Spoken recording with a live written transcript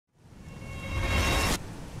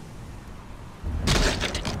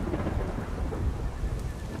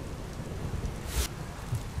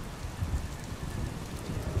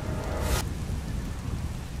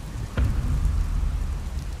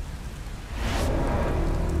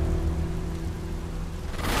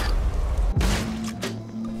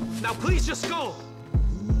Now please just go!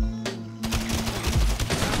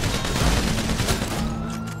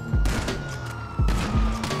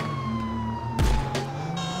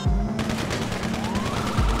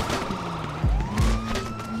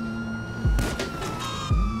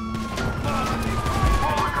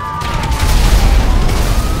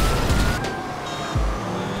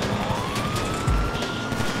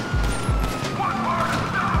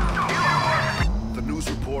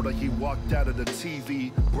 He walked out of the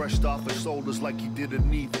TV, brushed off his shoulders like he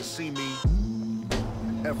didn't even see me.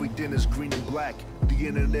 Everything is green and black, the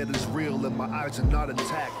internet is real and my eyes are not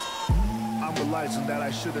intact. I'm realizing that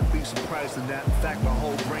I shouldn't be surprised in that. In fact, my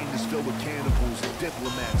whole brain is filled with cannibals,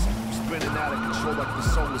 diplomats, spinning out of control like the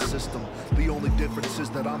solar system. The only difference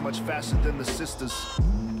is that I'm much faster than the sisters.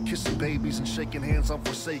 Kissing babies and shaking hands on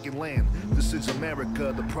forsaken land. This is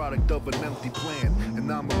America, the product of an empty plan.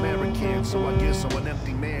 And I'm American, so I guess I'm an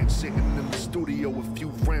empty man, sitting in the studio with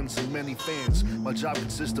few friends and many fans. My job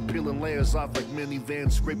consists of peeling layers off like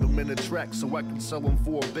minivans, scrape them in a track so I can sell them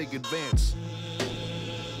for a big advance.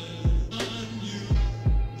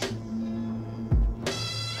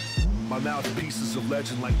 My mouthpiece is a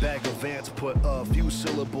legend like Bag of Ants, put a few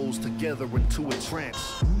syllables together into a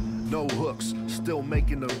trance. No hooks, still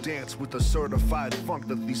making them dance with a certified funk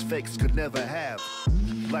that these fakes could never have.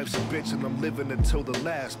 Life's a bitch and I'm living until the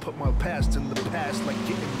last. Put my past in the past like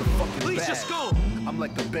getting the fucking Please bag. just go! I'm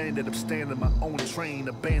like a bandit, I'm standing my own train,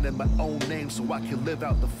 abandon my own name so I can live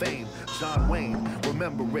out the fame. JonWayne,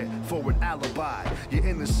 remember it for an alibi. You're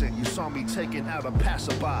innocent, you saw me taking out a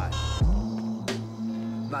passerby.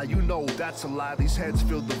 Now you know that's a lie. These heads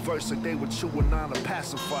feel the verse like they were chewing on a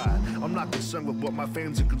pacifier. I'm not concerned with what my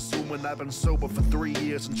fans are consuming. I've been sober for 3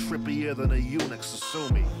 years and trippier than a eunuch, so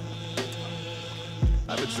sue me.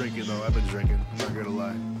 I've been drinking though, I've been drinking, I'm not gonna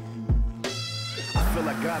lie. I feel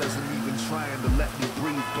like God isn't even trying to let me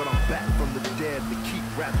breathe, but I'm back from the dead to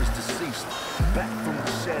keep rappers deceased. Back from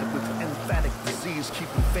the shed with emphatic disease,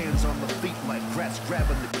 keeping fans on the feet like rats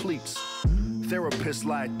grabbing the cleats. Therapists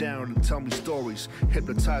lie down and tell me stories,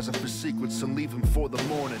 hypnotize them for secrets and leave them for the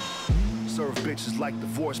morning. Serve bitches like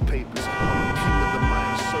divorce papers. I'm a king of the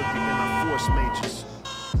mind circuit and I force majors.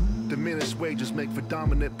 Diminished wages make for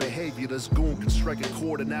dominant behavior. This goon can strike a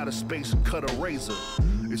chord in outer space and cut a razor.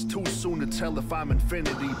 It's too soon to tell if I'm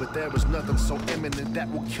infinity, but there is nothing so imminent that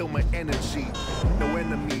will kill my energy. No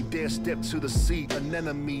enemy dare step to the sea, an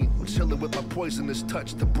enemy. I'm chilling with my poisonous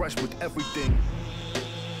touch to brush with everything.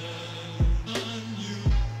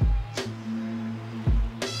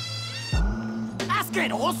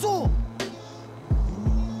 Asqueroso!